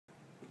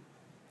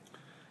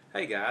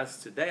Hey guys,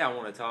 today I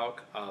want to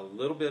talk a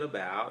little bit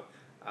about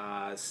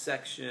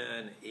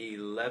section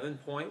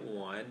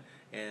 11.1,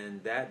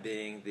 and that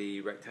being the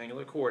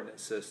rectangular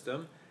coordinate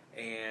system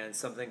and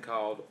something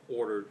called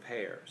ordered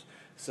pairs.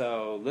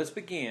 So let's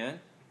begin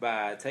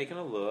by taking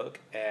a look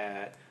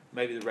at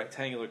maybe the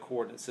rectangular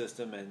coordinate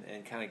system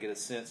and kind of get a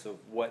sense of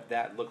what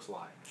that looks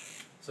like.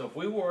 So if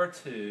we were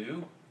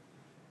to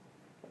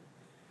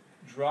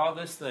draw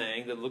this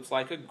thing that looks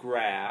like a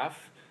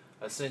graph,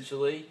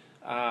 essentially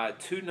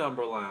two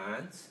number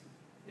lines,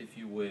 if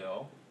you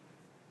will.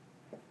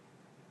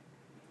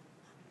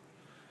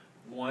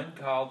 One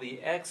called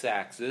the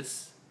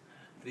x-axis,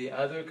 the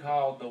other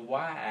called the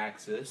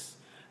y-axis.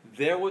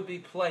 There would be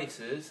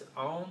places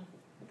on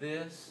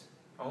these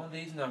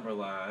number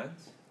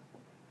lines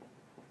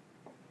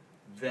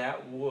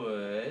that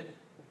would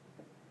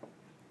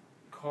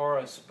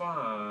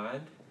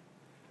correspond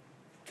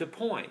to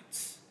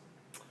points.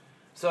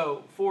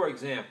 So, for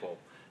example,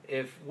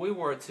 if we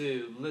were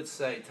to, let's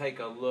say, take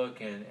a look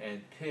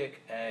and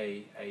pick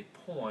a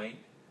point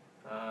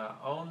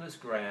on this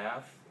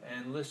graph,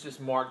 and let's just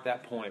mark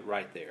that point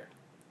right there,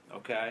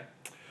 okay?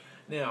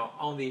 Now,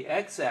 on the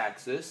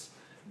x-axis,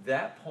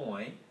 that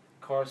point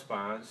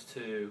corresponds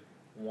to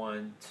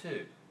 1,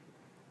 2.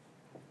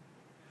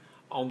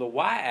 On the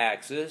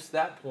y-axis,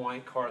 that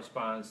point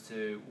corresponds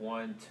to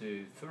 1,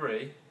 2,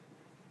 3.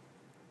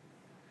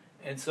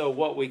 And so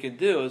what we can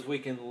do is we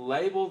can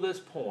label this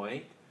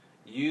point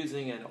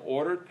using an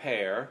ordered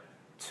pair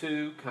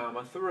 2,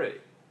 3.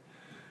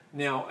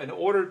 Now, an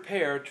ordered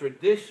pair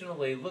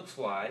traditionally looks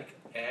like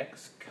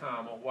x,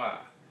 y.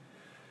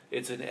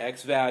 It's an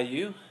x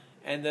value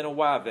and then a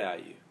y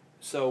value.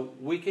 So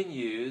we can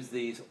use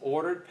these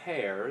ordered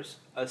pairs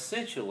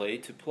essentially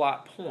to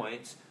plot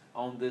points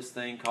on this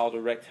thing called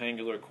a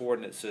rectangular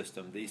coordinate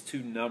system, these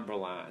two number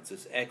lines,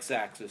 this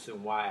x-axis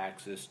and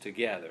y-axis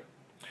together.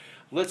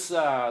 Let's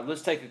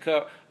take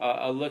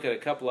a look at a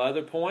couple of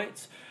other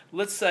points.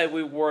 Let's say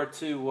we were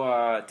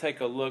to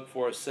take a look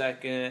for a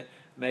second,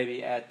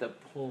 maybe at the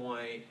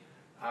point,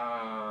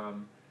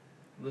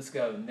 let's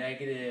go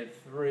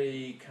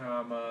 -3,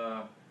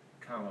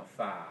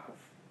 5.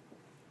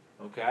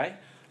 Okay?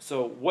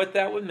 So what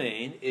that would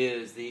mean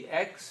is the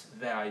x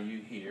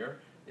value here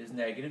is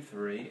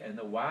 -3 and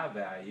the y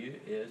value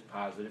is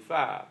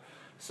 +5.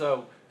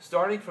 So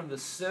starting from the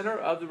center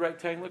of the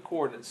rectangular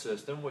coordinate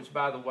system, which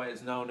by the way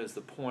is known as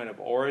the point of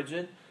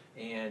origin,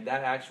 and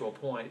that actual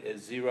point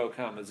is 0,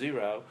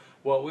 0,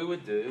 what we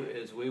would do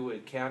is we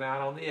would count out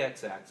on the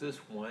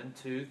x-axis 1,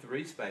 2,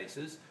 3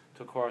 spaces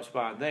to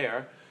correspond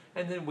there,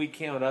 and then we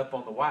count up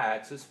on the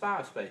y-axis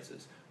 5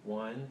 spaces.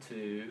 1,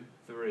 2,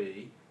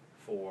 3,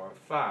 4,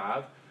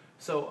 5.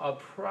 So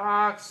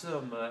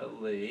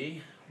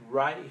approximately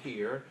right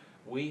here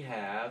we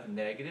have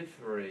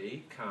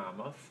 -3,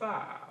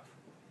 5.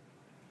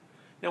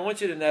 Now I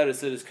want you to notice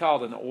that it's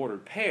called an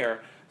ordered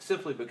pair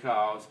simply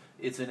because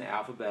it's in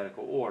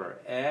alphabetical order,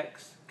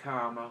 x,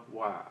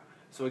 y.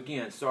 So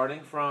again,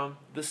 starting from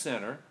the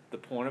center, the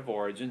point of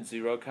origin,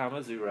 0,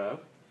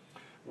 0,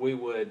 we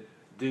would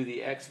do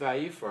the x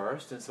value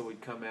first, and so we'd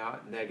come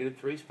out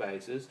 -3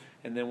 spaces,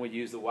 and then we'd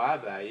use the y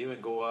value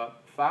and go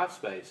up 5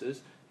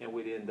 spaces, and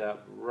we'd end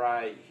up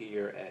right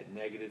here at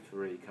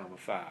 -3,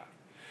 5.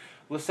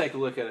 Let's take a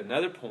look at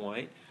another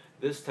point.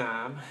 This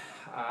time,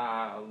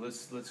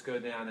 let's go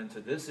down into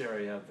this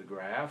area of the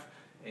graph,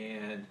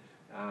 and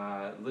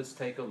let's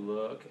take a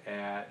look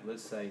at,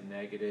 let's say,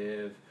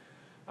 let's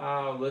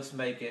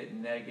make it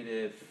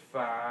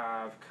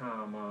 -5,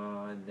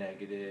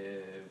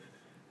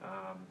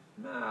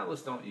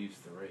 let's don't use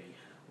 3.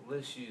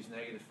 Let's use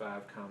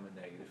 -5,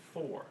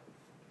 -4.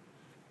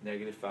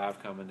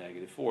 -5,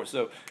 -4.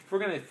 So if we're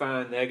going to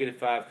find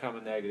 -5,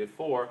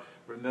 -4,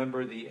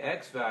 remember the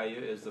x value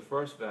is the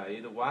first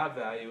value, the y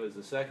value is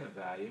the second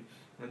value,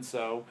 and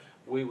so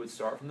we would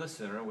start from the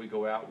center. We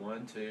go out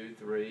 1, 2,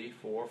 3,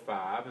 4,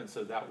 5, and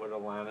so that would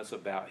align us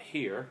about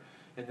here.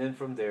 And then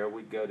from there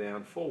we'd go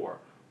down 4.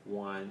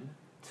 1,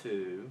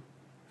 2,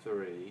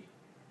 3,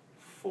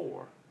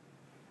 4.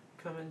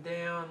 Coming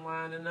down,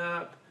 lining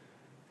up.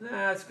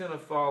 That's going to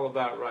fall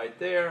about right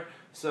there.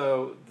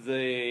 So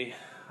the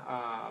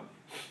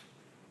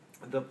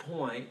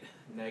point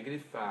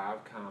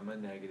 -5,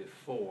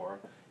 -4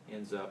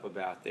 ends up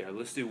about there.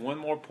 Let's do one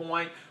more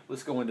point.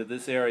 Let's go into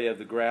this area of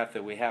the graph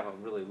that we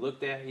haven't really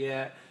looked at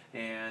yet.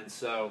 And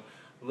so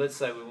let's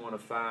say we want to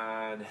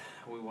find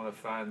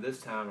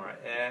this time our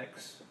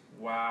x,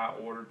 y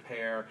ordered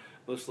pair.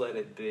 Let's let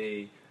it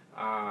be,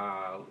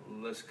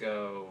 let's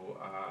go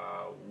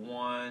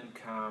 1,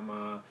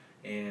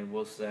 and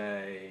we'll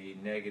say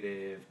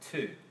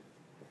 -2.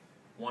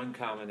 1,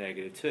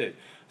 -2.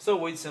 So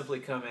we'd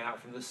simply come out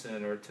from the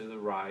center to the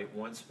right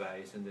 1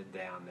 space and then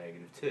down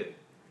 -2.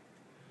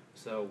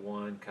 So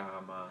 1,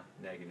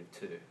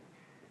 -2.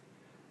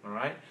 All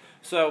right?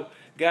 So,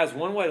 guys,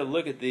 one way to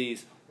look at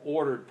these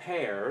ordered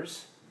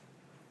pairs,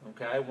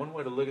 okay, one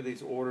way to look at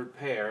these ordered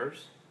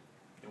pairs,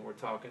 and we're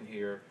talking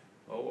here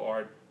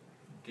O-R-D-E-R,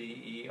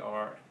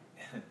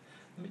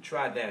 Let me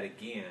try that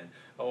again.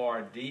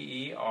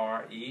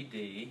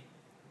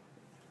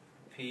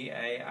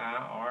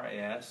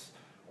 ORDEREDPAIRS,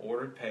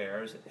 ordered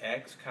pairs,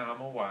 X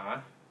comma Y.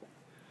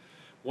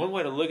 One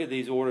way to look at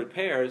these ordered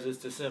pairs is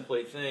to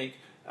simply think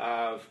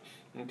of,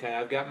 okay,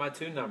 I've got my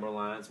two number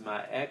lines,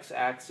 my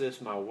x-axis,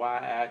 my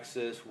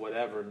y-axis,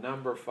 whatever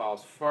number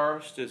falls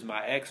first is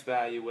my x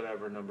value,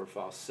 whatever number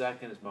falls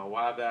second is my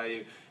y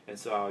value, and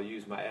so I'll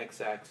use my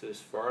x-axis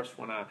first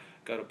when I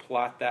go to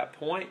plot that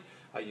point.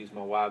 I'll use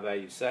my y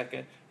value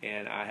second,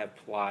 and I have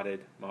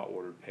plotted my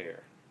ordered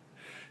pair.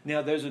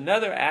 Now there's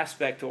another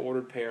aspect to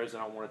ordered pairs that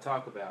I want to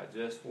talk about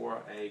just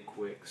for a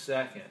quick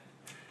second.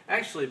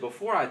 Actually,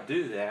 before I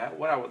do that,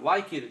 what I would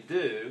like you to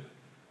do,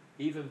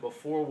 even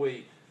before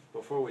we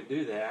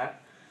do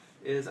that,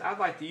 is I'd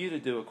like you to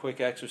do a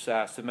quick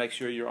exercise to make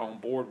sure you're on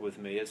board with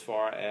me as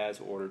far as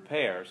ordered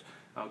pairs.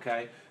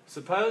 Okay?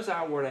 Suppose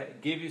I were to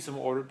give you some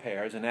ordered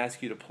pairs and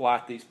ask you to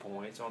plot these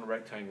points on a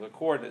rectangular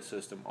coordinate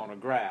system on a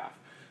graph.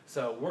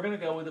 So we're going to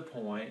go with the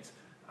points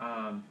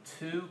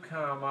 2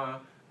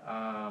 comma,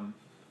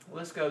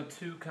 let's go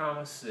 2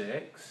 comma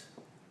 6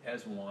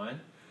 as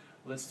one.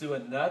 Let's do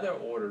another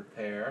ordered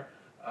pair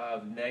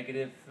of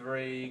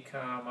 -3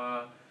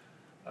 comma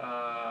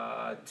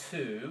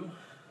 2.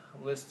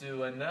 Let's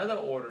do another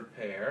ordered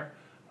pair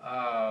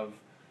of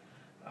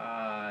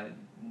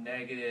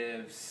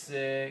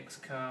 -6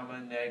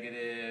 comma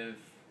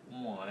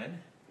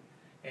 -1.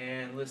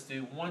 And let's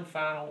do one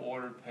final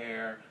ordered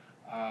pair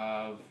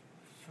of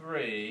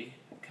 3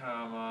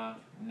 comma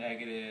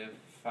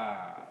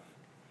 -5.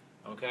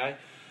 Okay?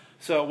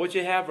 So what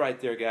you have right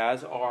there,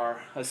 guys,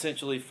 are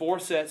essentially 4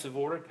 sets of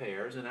ordered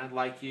pairs, and I'd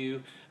like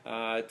you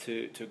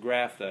to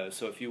graph those.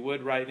 So if you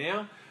would right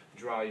now,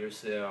 draw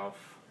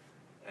yourself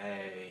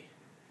a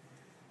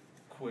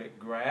quick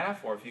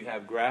graph, or if you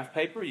have graph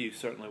paper, you're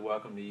certainly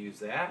welcome to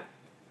use that.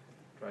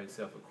 Draw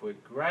yourself a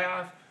quick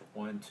graph.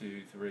 1,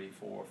 2, 3,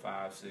 4,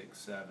 5, 6,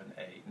 7,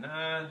 8,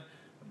 9.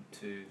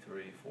 2,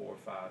 3, 4,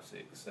 5,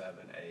 6,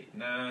 7, 8,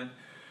 9.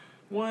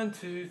 1,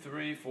 2,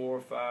 3,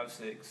 4, 5,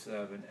 6,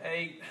 7,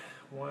 8.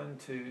 1,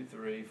 2,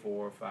 3,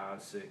 4,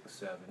 5, 6,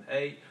 7,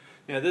 8.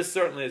 Now this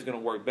certainly is going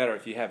to work better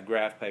if you have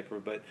graph paper,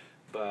 but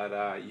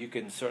you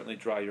can certainly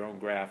draw your own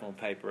graph on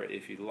paper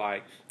if you'd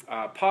like.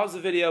 Pause the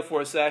video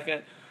for a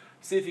second,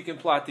 see if you can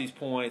plot these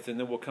points, and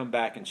then we'll come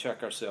back and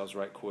check ourselves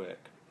right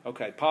quick.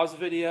 Okay, pause the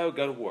video,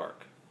 go to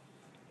work.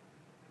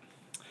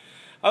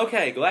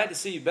 Okay, glad to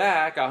see you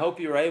back. I hope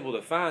you were able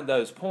to find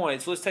those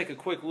points. Let's take a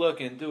quick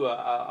look and do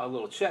a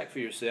little check for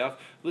yourself.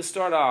 Let's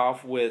start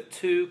off with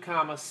 2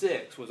 comma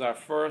 6 was our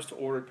first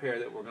ordered pair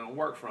that we're going to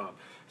work from.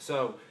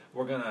 So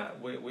we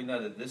know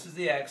that this is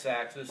the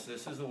x-axis,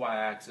 this is the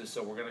y-axis,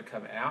 so we're going to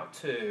come out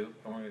 2,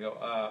 and we're going to go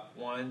up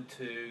 1,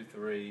 2,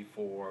 3,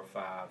 4,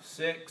 5,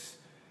 6.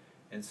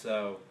 And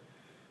so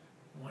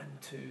 1,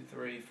 2,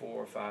 3,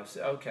 4, 5, 6.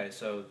 Okay,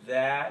 so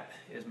that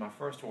is my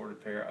first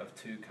ordered pair of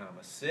 2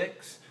 comma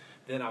 6.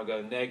 Then I'll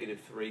go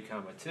 -3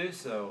 comma 2,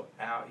 so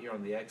out here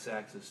on the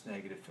x-axis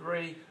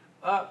 -3,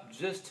 up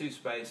just 2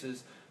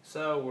 spaces,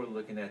 so we're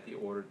looking at the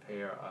ordered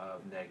pair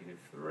of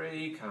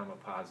 -3 comma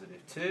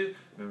 +2.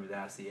 Remember,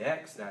 that's the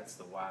x, that's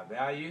the y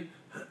value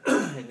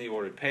in the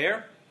ordered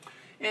pair.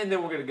 And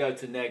then we're going to go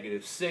to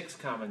 -6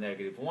 comma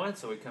 -1,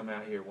 so we come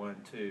out here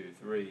 1, 2,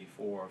 3,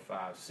 4,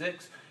 5,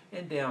 6,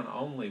 and down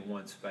only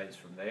 1 space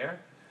from there.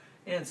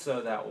 And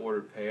so that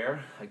ordered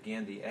pair,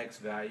 again, the x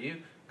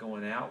value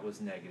going out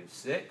was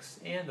 -6,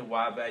 and the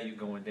y value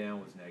going down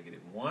was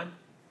 -1.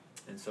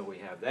 And so we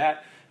have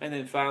that. And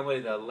then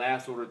finally, the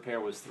last ordered pair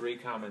was 3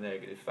 comma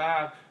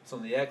 -5. So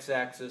on the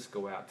x-axis,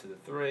 go out to the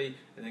 3,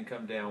 and then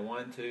come down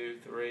 1, 2,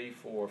 3,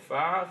 4,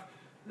 5.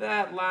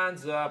 That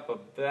lines up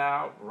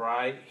about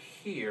right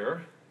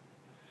here.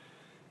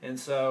 And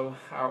so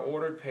our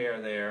ordered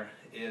pair there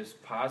is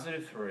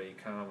 +3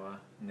 comma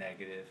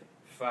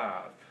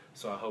 -5.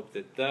 So I hope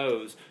that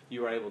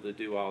you were able to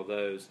do all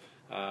those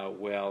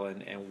well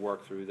and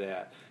work through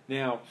that.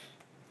 Now,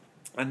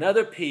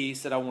 another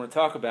piece that I want to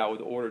talk about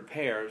with ordered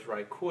pairs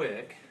right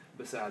quick,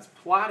 besides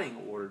plotting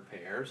ordered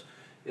pairs,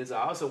 is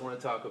I also want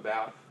to talk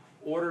about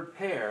ordered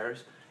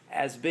pairs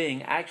as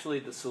being actually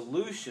the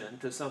solution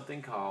to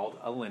something called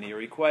a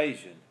linear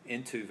equation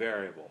in 2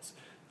 variables.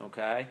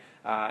 Okay?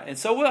 And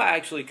so we'll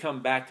actually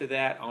come back to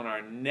that on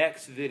our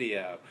next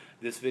video.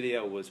 This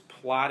video was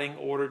plotting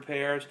ordered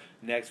pairs.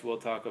 Next we'll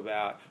talk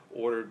about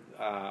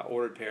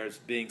ordered pairs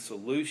being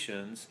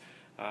solutions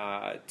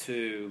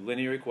to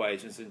linear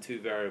equations in 2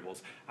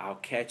 variables. I'll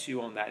catch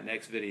you on that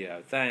next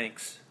video.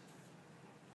 Thanks.